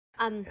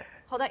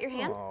Hold out your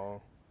hand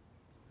Oh.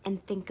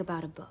 and think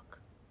about a book.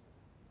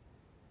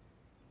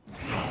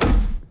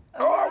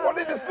 Oh, I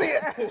wanted to see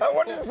it. I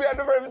wanted to see it. I've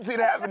never even seen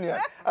it happen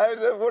yet. I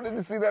wanted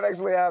to see that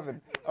actually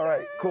happen. All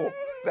right, cool.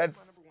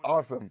 That's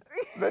awesome.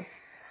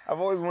 I've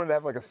always wanted to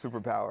have like a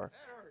superpower.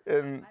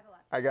 And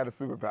I got a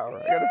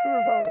superpower. I got a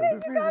superpower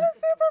this season. You got a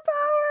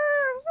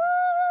superpower!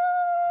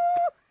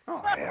 Woo!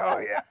 Oh,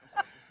 hell yeah.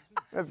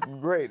 That's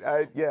great.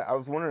 I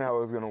was wondering how it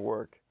was going to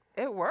work.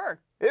 It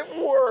worked. It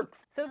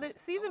works. So the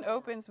season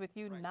opens with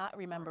you not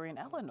remembering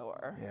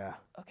Eleanor. Yeah.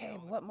 Okay,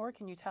 what more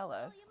can you tell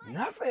us?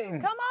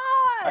 Nothing. Come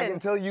on! I can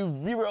tell you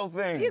 0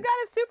 things. You got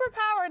a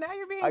superpower. Now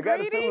you're being I got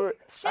greedy.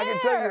 I can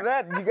tell you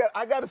that.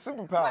 I got a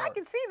superpower. Well, I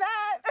can see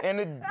that.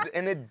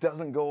 And it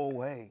doesn't go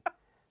away.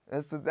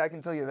 I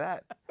can tell you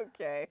that.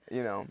 Okay.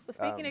 You know. Well,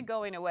 speaking of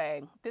going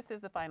away, this is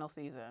the final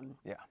season.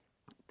 Yeah.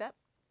 That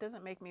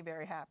doesn't make me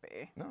very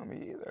happy. No,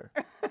 me either.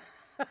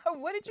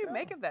 What did you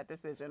make of that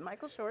decision?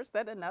 Michael Short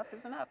said enough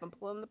is enough. I'm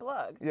pulling the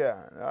plug.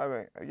 Yeah.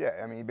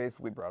 I mean, he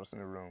basically brought us in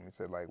the room. He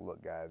said, like,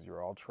 look, guys,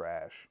 you're all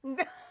trash. You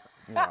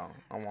know,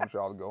 I want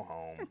y'all to go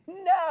home.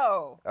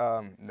 No.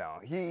 No.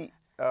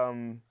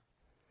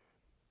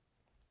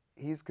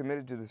 He's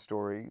committed to the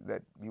story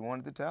that he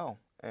wanted to tell,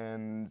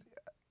 and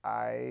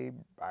I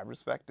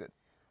respect it.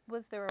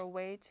 Was there a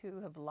way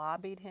to have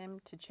lobbied him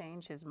to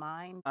change his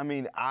mind? I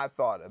mean, I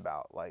thought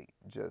about like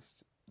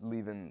just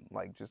leaving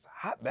like just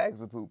hot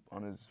bags of poop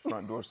on his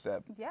front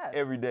doorstep Yes.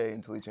 every day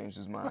until he changed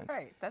his mind.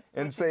 Right. That's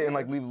And what say you and do.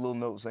 like leave a little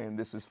note saying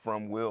this is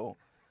from Will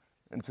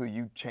until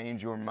you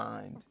change your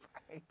mind.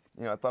 Right.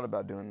 You know, I thought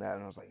about doing that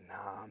and I was like,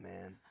 nah,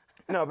 man.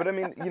 No, but I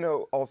mean, you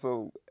know,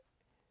 also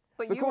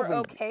But the you cool were thing-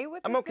 okay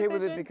with this I'm okay with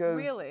it decision? because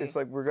Really? it's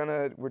like we're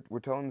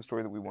telling the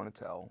story that we want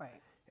to tell.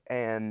 Right.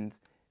 And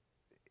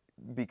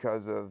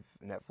because of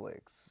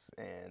Netflix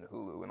and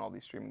Hulu and all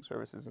these streaming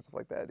services and stuff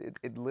like that,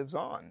 it lives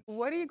on.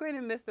 What are you going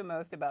to miss the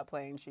most about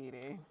playing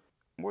Chidi?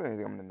 More than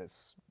anything, I'm gonna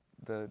miss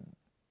the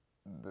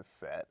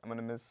set. I'm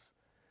gonna miss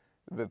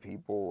the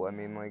people. I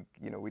mean, like,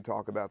 you know, we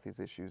talk about these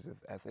issues of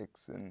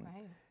ethics and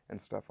Right. and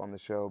stuff on the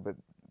show, but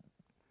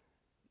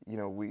you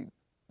know, we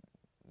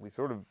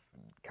sort of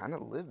kind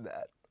of live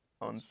that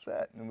on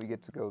set, and we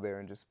get to go there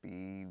and just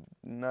be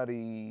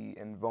nutty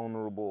and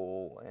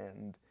vulnerable,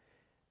 and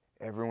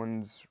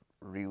everyone's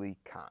really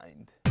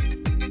kind.